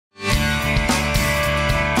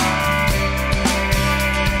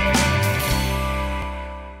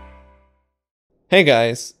Hey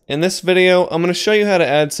guys, in this video I'm going to show you how to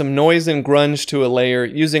add some noise and grunge to a layer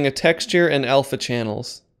using a texture and alpha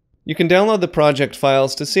channels. You can download the project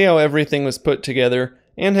files to see how everything was put together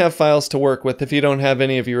and have files to work with if you don't have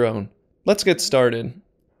any of your own. Let's get started.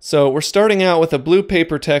 So we're starting out with a blue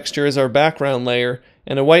paper texture as our background layer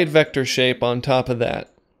and a white vector shape on top of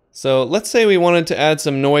that. So let's say we wanted to add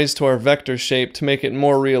some noise to our vector shape to make it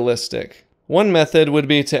more realistic. One method would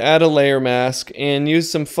be to add a layer mask and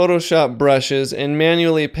use some Photoshop brushes and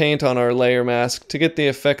manually paint on our layer mask to get the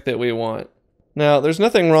effect that we want. Now, there's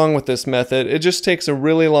nothing wrong with this method, it just takes a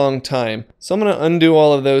really long time. So I'm going to undo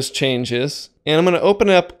all of those changes, and I'm going to open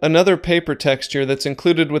up another paper texture that's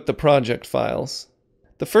included with the project files.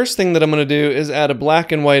 The first thing that I'm going to do is add a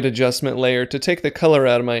black and white adjustment layer to take the color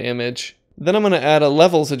out of my image. Then I'm going to add a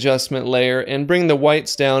levels adjustment layer and bring the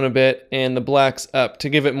whites down a bit and the blacks up to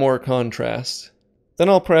give it more contrast. Then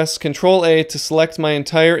I'll press Ctrl A to select my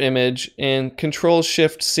entire image and Ctrl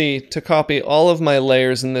Shift C to copy all of my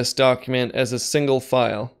layers in this document as a single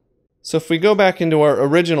file. So if we go back into our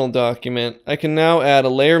original document, I can now add a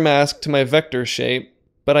layer mask to my vector shape,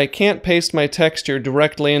 but I can't paste my texture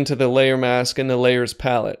directly into the layer mask in the layers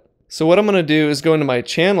palette. So what I'm going to do is go into my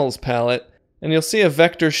channels palette, and you'll see a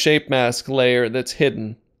vector shape mask layer that's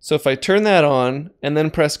hidden. So if I turn that on and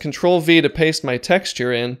then press Ctrl V to paste my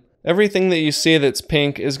texture in, everything that you see that's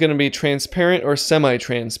pink is going to be transparent or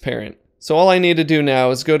semi-transparent. So all I need to do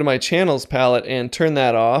now is go to my channels palette and turn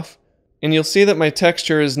that off, and you'll see that my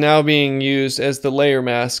texture is now being used as the layer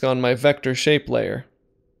mask on my vector shape layer.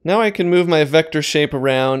 Now I can move my vector shape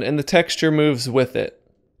around and the texture moves with it.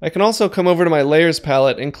 I can also come over to my layers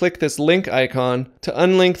palette and click this link icon to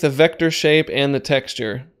unlink the vector shape and the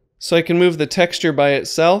texture. So I can move the texture by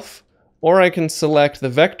itself, or I can select the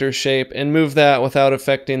vector shape and move that without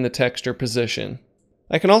affecting the texture position.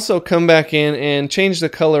 I can also come back in and change the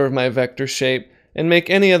color of my vector shape and make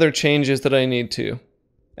any other changes that I need to.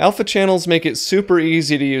 Alpha channels make it super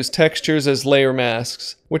easy to use textures as layer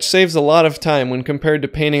masks, which saves a lot of time when compared to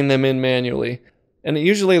painting them in manually, and it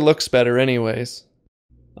usually looks better anyways.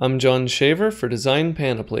 I'm John Shaver for Design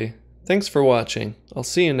Panoply. Thanks for watching. I'll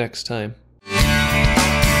see you next time.